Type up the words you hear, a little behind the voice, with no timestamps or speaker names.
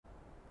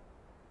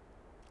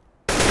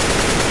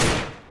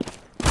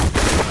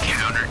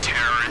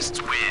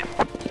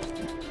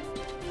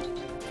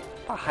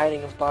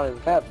hiding spot is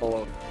that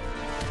balloon?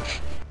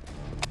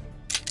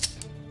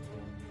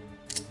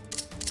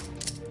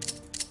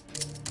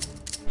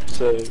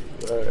 So, I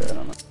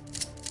don't know.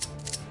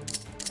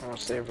 I'll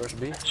say versus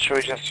B. Should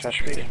we just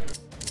finish reading?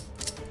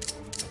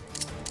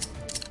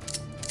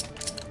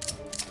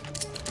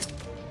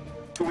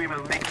 We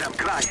will make them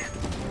cry.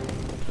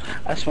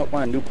 I smoked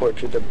my Newport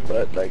to the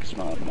butt like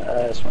smart man.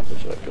 I smoked the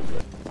fucking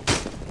butt.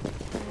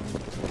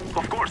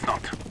 Of course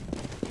not.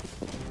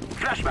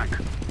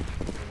 Flashback.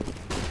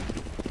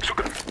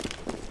 Sugar.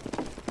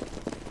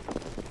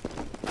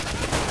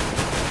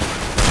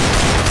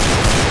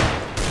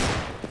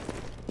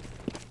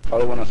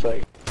 Probably one on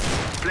site.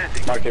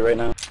 Planting. Mark it right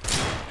now.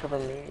 Cover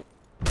me.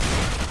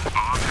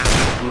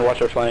 I'm gonna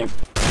watch our flank.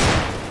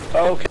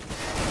 Oh, okay.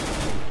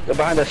 They're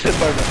behind that shit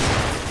partner.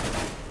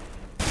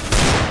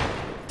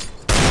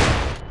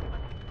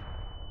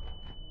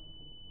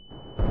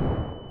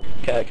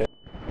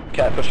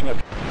 Cat pushing up.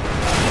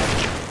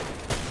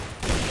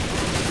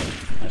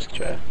 Nice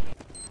try.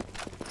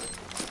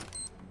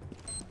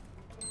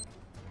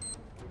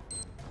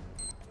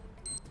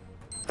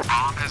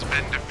 Bomb has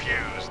been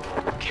defused.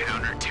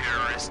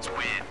 Counter-terrorists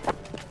win.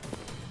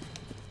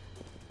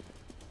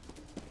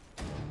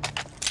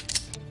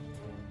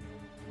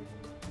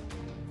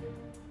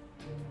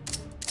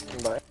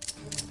 Bye.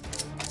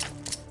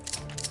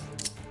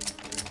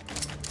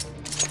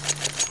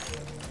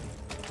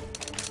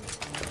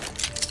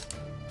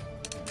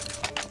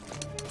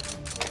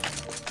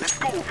 Let's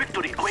go.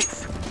 Victory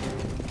awaits.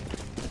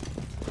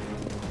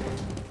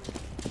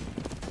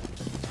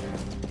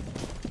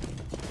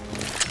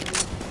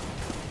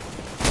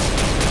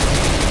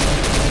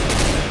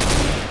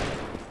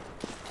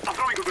 I'm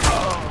throwing a grenade.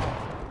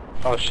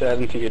 Oh shit, I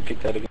didn't think you'd pick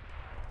that again.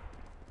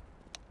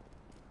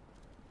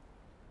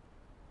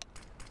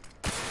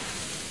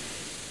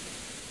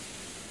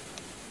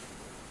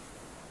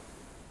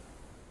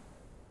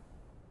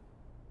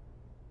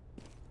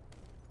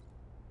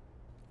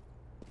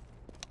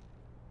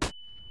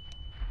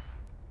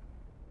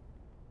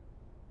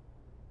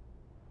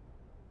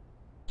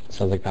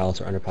 Sounds like palace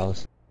or under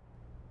palace.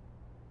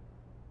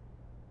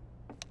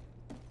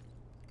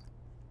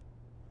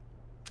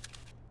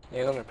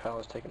 Yeah, under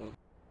palace taking.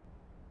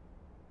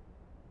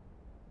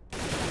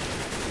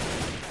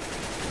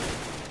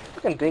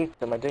 Fucking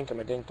dinked him, I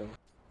dinked him.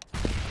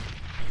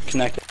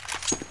 Connected.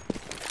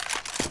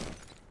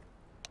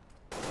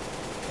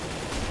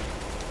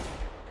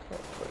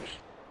 Push.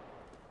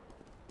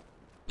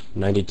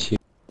 92.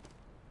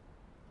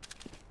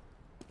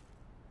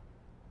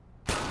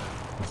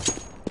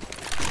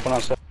 One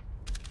on site.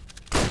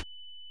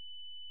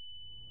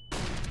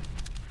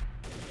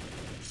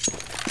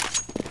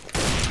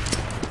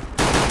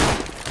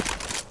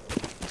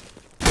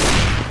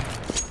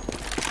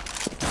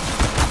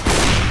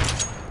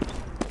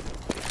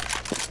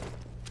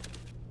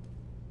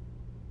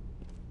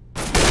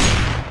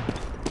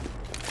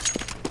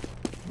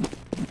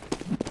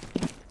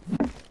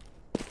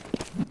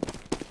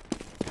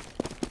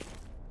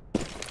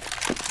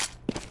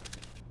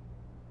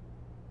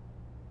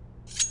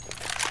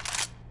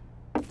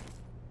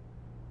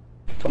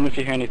 Tell me if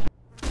you hear anything.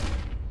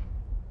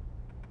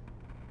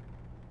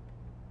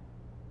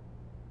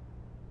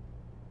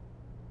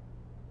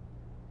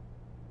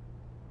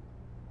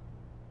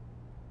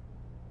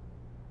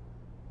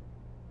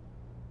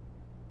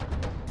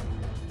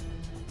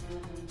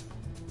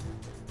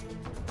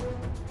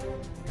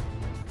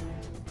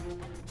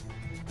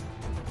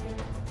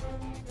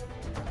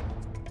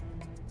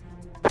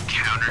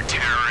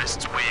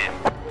 Counter-terrorists win.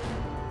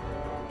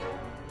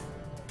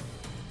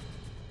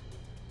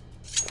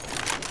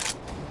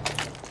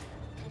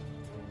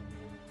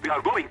 We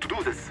are going to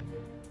do this.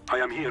 I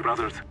am here,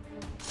 brothers.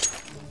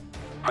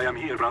 I am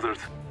here, brothers.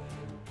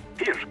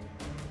 Here.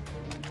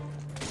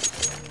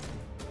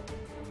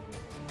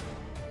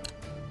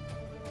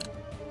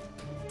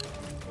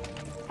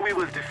 We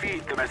will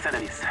defeat the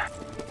mercenaries.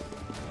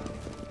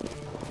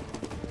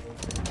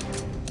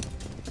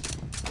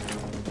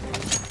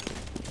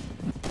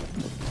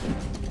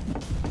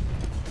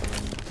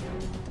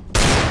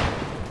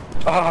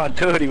 Oh,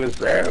 dude, he was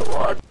there.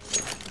 What?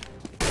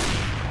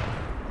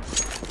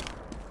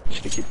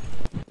 Should keep.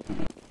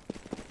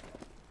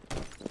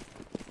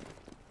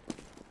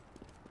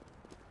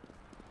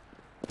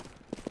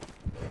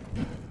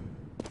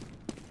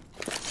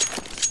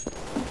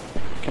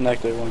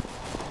 Connected one.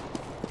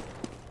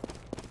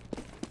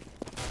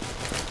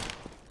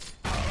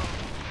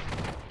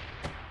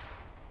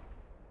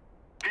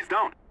 He's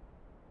down.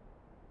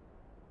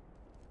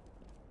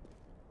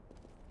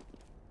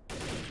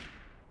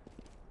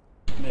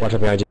 Watch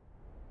out behind you.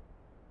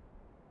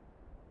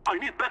 I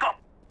need backup.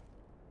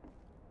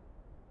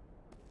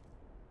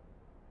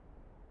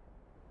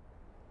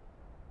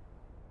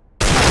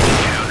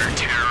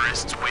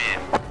 Counter-terrorists win.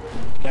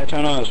 Can I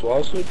turn on his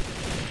wall sweep?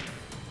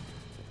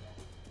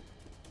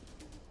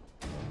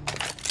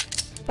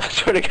 I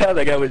swear to God,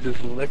 that guy was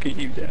just looking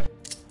you down.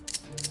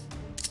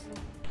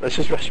 Let's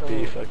just rush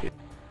B, fuck it.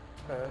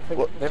 I think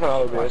What? they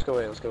don't know. Let's go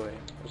away.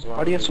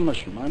 Why do you have so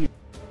much money?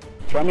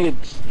 Try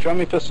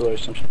me pistol or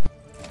some shit.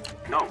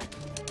 No.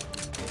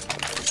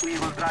 We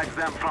will drive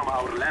them from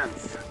our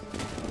lands.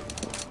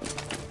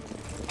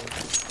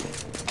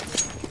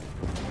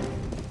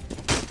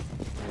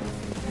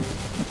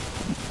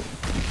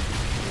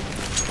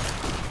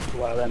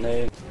 Wow, that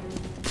nade.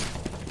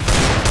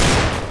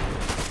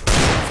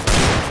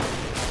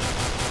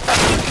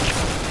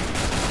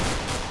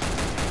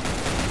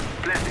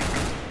 Blending.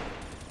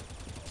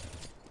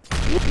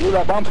 Ooh,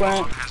 that bomb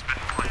plant.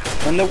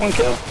 And the one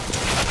kill.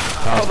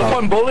 Oh, the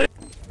one bullet.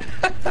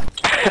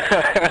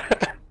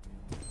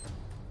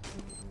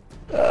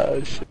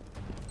 Oh shit.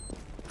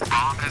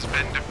 Bomb has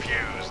been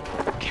defused.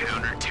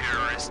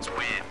 Counter-terrorists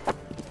win.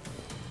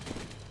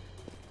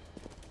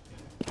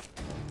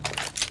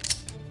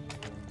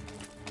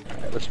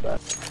 Alright, let's back.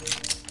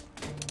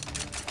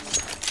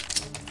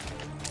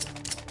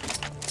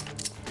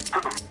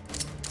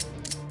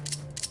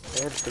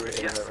 They had 3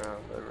 in Yes. that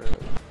round, but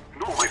really.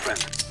 No, my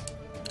friend.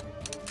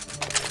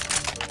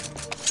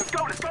 Let's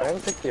go, let's Try go.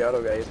 and pick the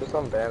auto guy, he's just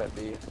on ban at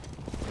B.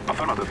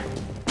 Affirmative.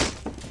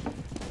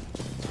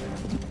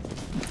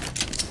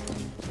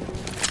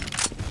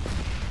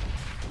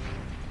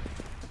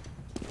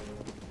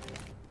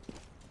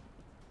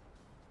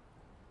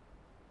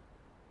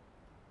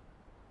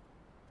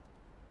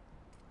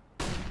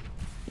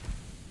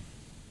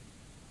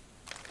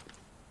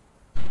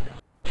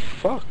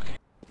 Fuck.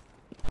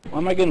 Why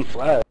am I getting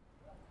flat?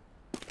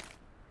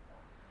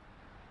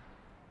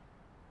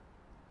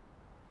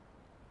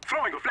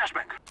 Throwing a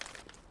flashbang.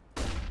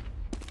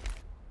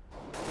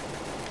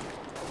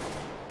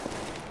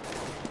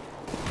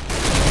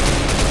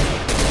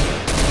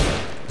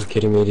 You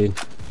kidding me, dude?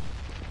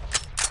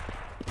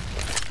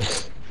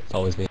 It's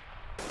always me.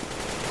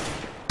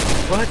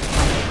 What?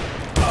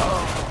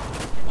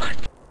 What?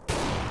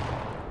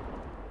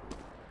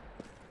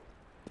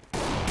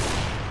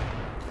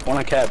 One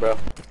on cat, bro.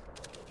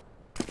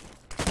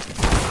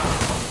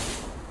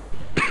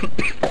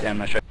 Damn,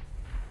 not sure.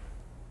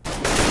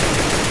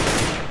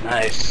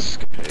 Nice.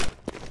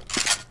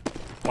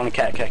 One on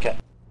cat.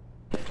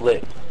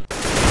 Lit.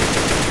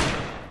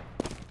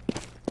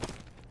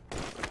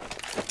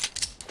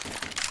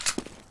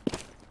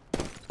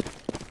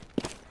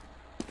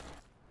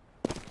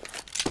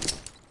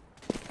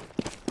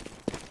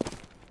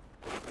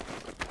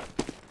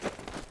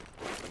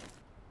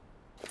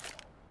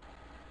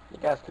 You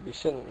guys could be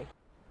shitting me.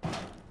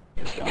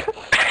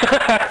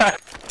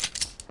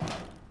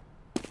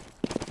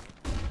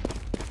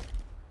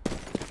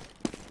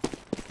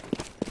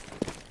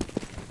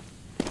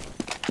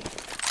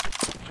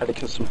 Try to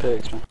kill some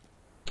pigs, man.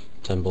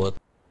 10 bullets.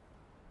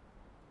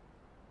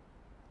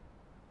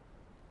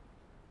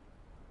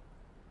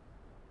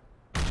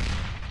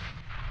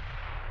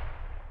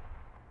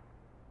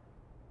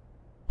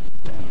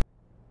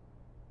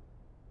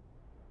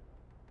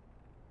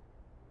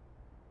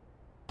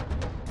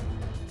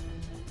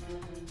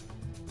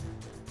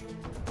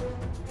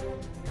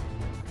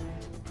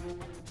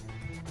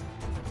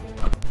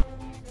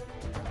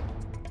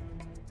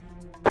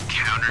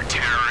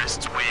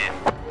 Counter-terrorists win.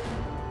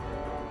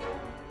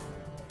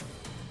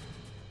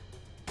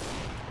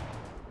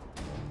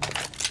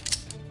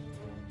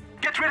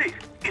 Get ready.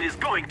 It is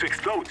going to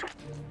explode.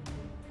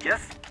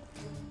 Yes?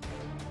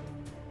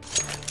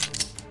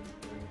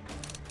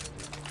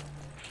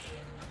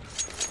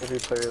 Every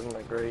player isn't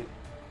that great.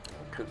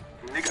 Could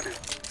Negative.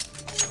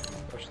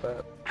 push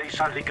that. They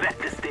shall regret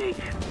this day.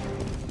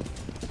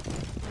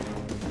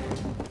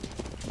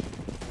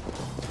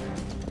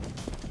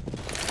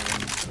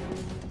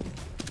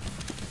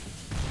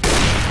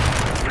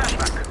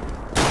 Flashback.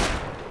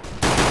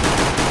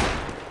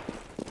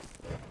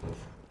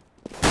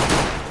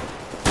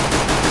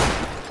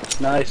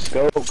 Nice.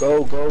 Go.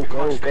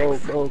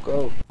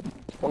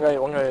 One guy,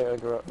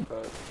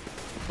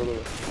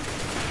 Grenade.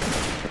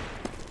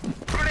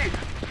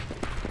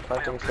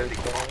 planting safe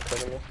corner,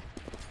 cutting me.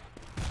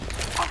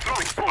 I'm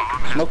throwing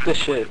smoke. Smoke this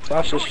shit.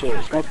 Flash this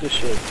shit. Smoke this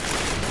shit.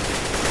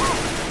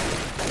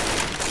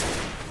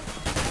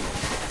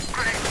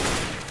 Grenade.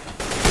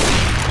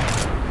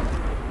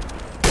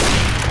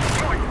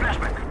 Throwing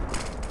flashback.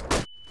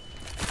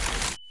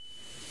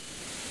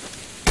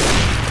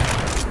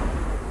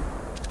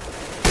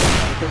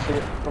 You can see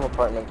it from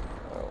apartment.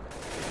 Oh.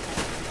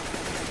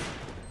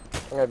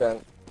 One guy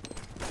banned.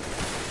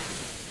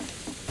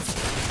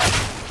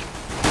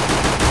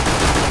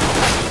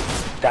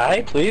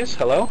 Die, please.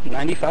 Hello?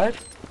 95?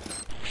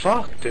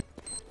 Fuck, dude.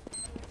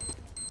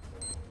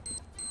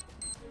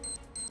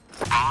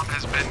 Bomb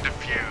has been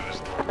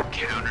defused.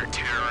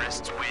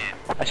 Counter-terrorists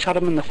win. I shot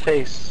him in the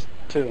face,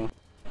 too.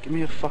 Give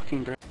me a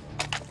fucking break.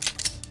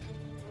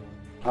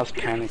 I was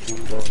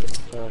panicking, but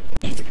fuck,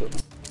 I should've killed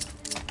him.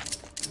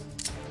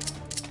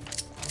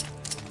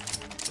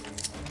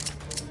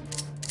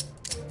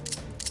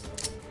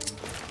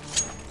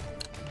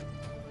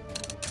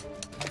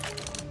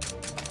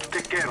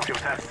 Take care of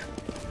yourself.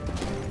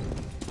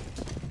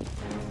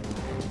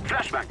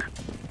 Flashback.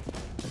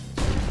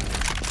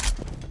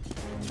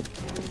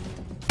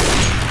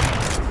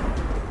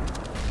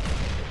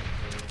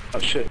 Oh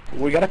shit.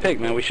 We gotta pick,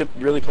 man. We should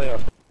really play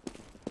off.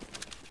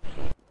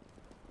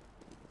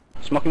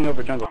 Smoking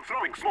over jungle. I'm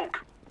throwing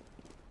smoke.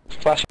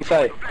 Flashing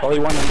sight. Probably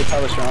one under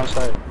palace or on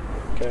site.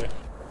 Okay.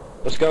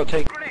 Let's go,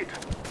 take. Grenade.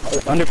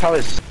 Under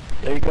palace.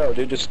 There you go,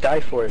 dude. Just die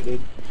for it,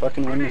 dude.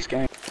 Fucking win this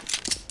game.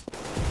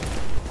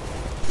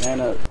 Man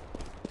up.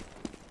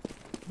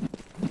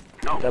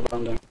 No, Double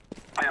on them.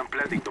 I am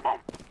planting the bomb.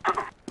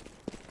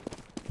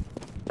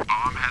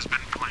 Bomb has been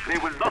planted. They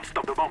will not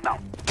stop the bomb now.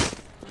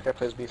 This guy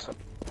plays B side.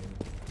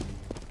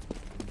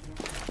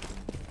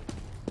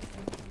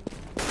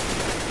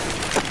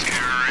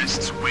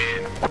 Terrorists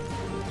win.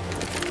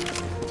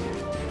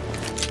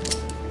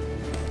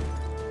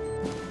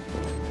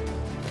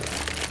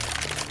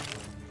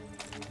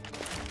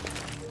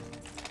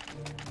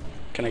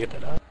 Can I get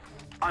that out?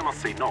 I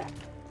must say no.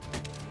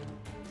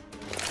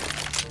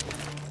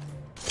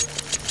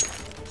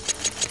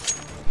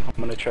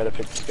 I'm gonna try to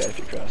pick this guy if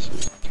he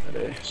crosses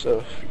today. So,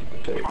 if you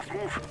We can pick. must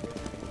move.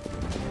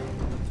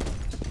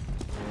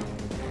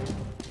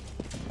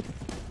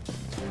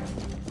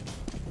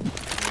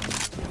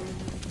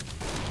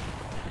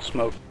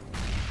 Smoke.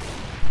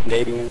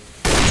 Nading him.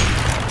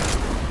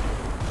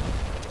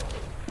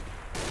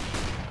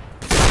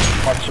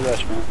 Watch the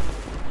rush, man.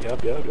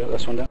 Yep,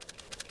 that's one down.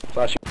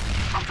 Flashing.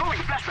 I'm throwing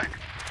a flashbang.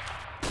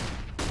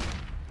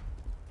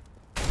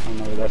 I don't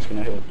know where that's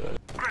gonna hit,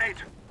 but... Grenade.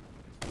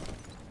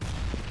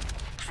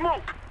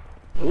 Smoke.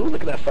 Ooh,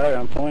 look at that fire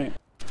on point.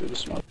 Through the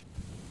smoke.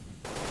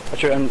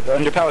 Watch your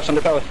under palace,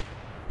 under palace.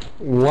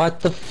 What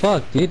the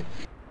fuck, dude?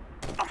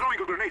 I'm throwing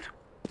a grenade.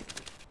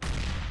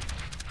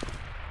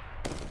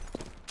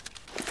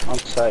 On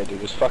side, dude.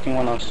 There's fucking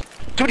one on side.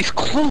 Dude, he's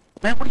close,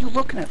 man. What are you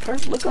looking at?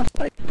 First, look on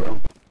side, bro.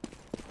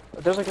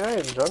 There's a guy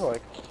in jungle, I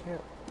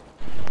can't.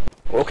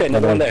 Okay,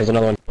 another one there. There's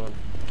another one.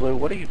 Blue,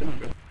 what are you doing,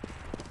 bro?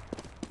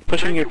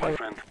 Pushing Thank your you, my palace.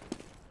 friend.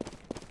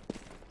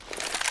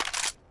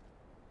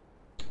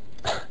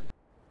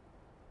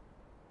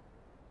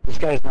 This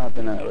guy's not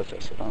been out with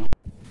us at all.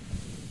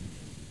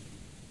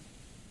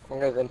 One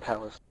guy's in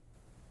palace.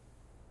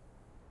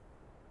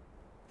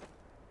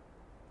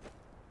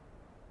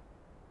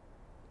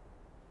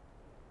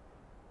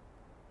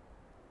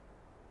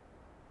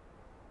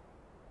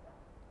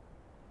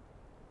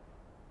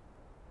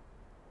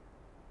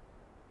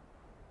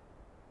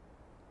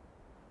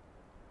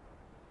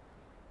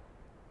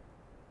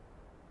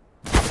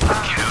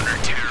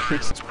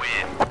 Counter-terrorists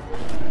win.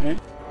 Alright.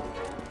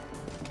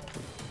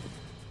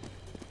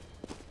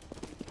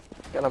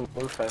 Gotta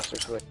move faster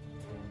so I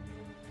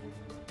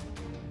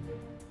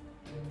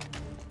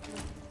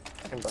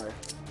can buy.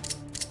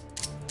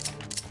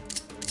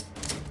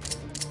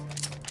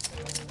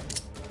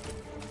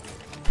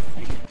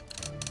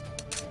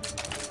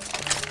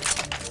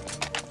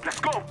 Let's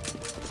go.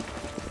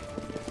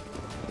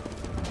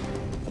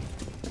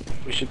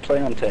 We should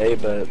play on to A,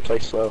 but play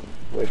slow.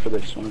 Wait for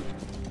this one.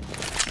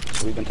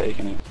 So we've been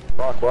taking it.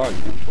 Walk, man.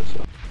 Play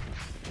slow.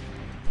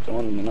 Don't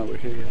want them to know we're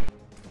here yet.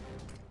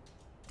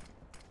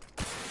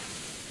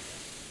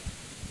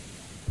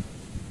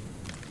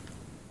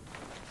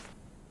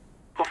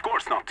 Of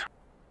course not.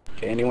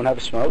 Okay, anyone have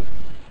a smoke?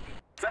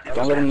 That is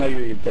Don't let them know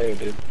you're there,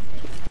 dude.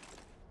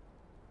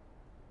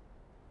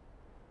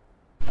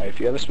 Alright, if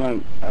you have a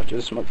smoke, after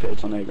the smoke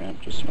fades on A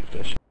ramp, just smoke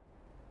this.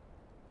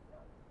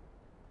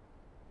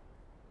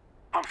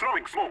 I'm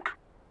throwing smoke.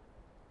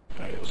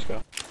 Alright, let's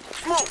go.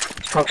 Smoke.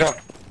 Smoke's up.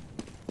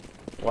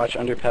 Watch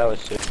under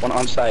palace, dude. One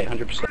on site,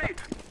 100%.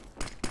 Grenade.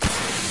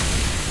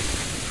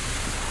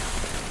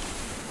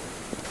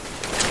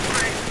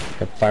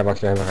 Got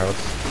firebox behind my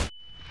house.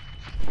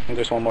 I think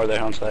there's one more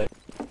there on site.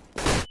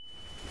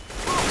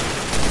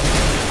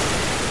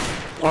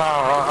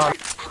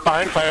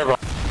 Behind fireball.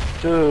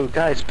 Dude,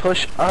 guys,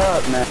 push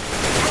up, man.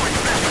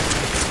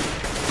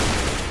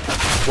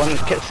 One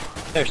gets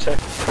there, sir.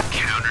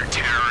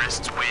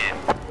 Counter-terrorists win.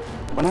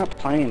 We're not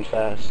playing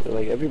fast.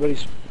 Like,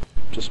 everybody's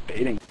just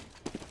baiting.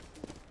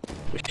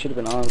 We should have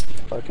been on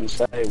fucking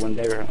site when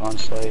they were on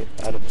site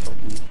out of the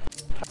fucking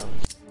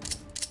palace.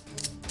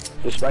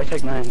 Just right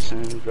take 9s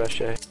and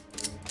rush A.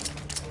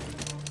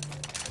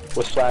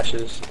 With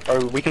flashes.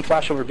 Or we can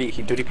flash over B.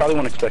 Dude, he probably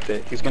won't expect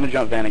it. He's gonna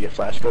jump van and get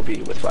flashed. Go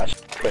B with flash.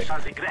 I Quick. shall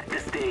regret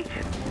this day.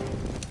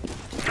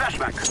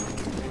 Flashback.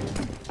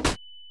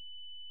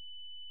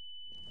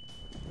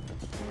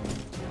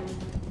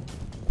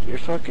 You're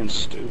fucking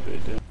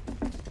stupid, dude.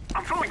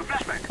 I'm throwing a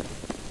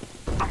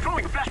flashback. I'm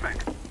throwing a flashback.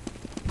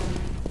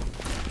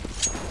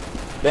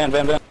 Van.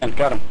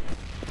 Got him.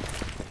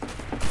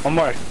 One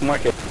more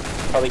kid.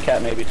 Probably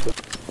cat, maybe, too.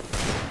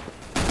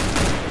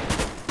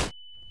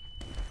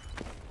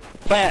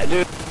 Plant,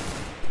 dude.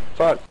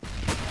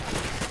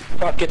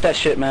 Fuck, get that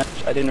shit, man.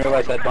 I didn't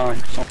realize that bomb.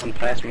 Someone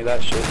passed me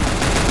that shit.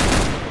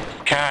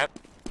 Cat.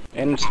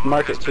 And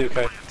market too,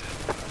 okay.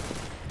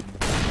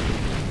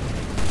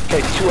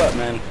 Okay, 2 up,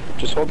 man.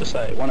 Just hold the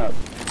site. 1 up.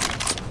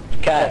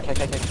 Cat.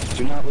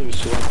 Do not lose.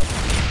 2 up.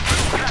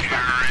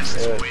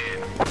 Terrorists Good. win.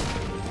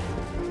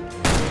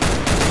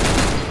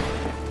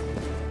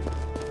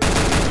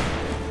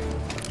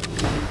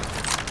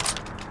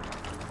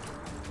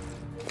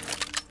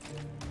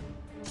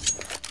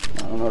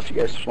 know if you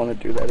guys just want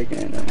to do that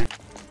again. Or...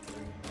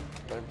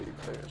 My B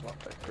player's not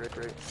that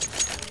great.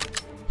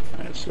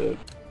 Alright, so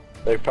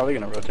they're probably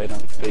gonna rotate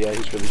him, but yeah,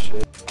 he's really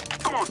shit.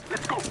 Come on,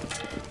 let's go.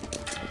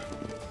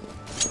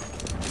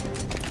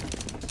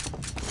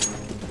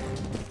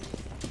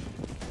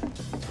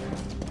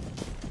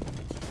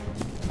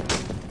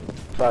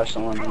 Flash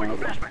someone. Throwing a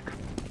flashback.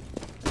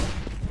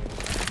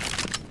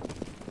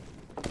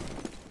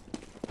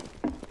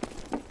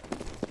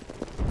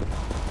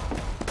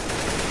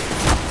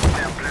 I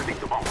am planting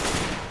the bomb.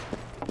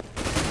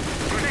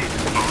 Grenade.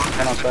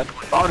 And on side.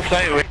 On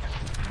site, wait.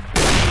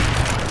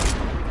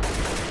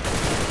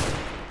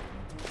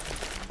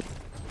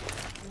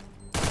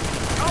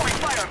 Throwing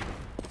fire.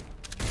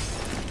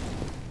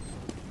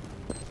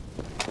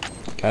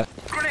 Cat.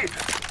 Grenade.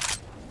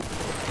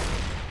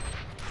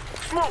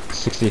 Smoke.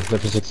 60, left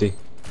for 60.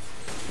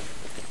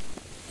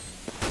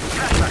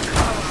 Flashback.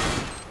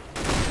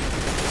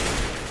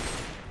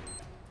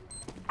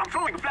 I'm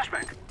throwing a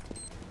flashback.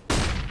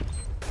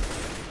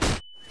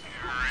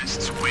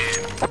 Terrorists win.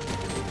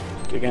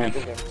 Again.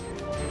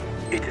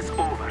 It is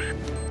over.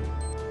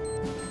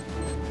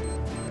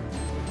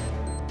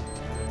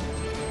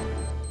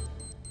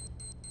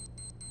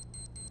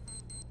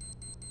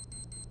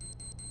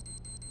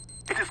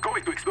 It is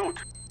going to explode.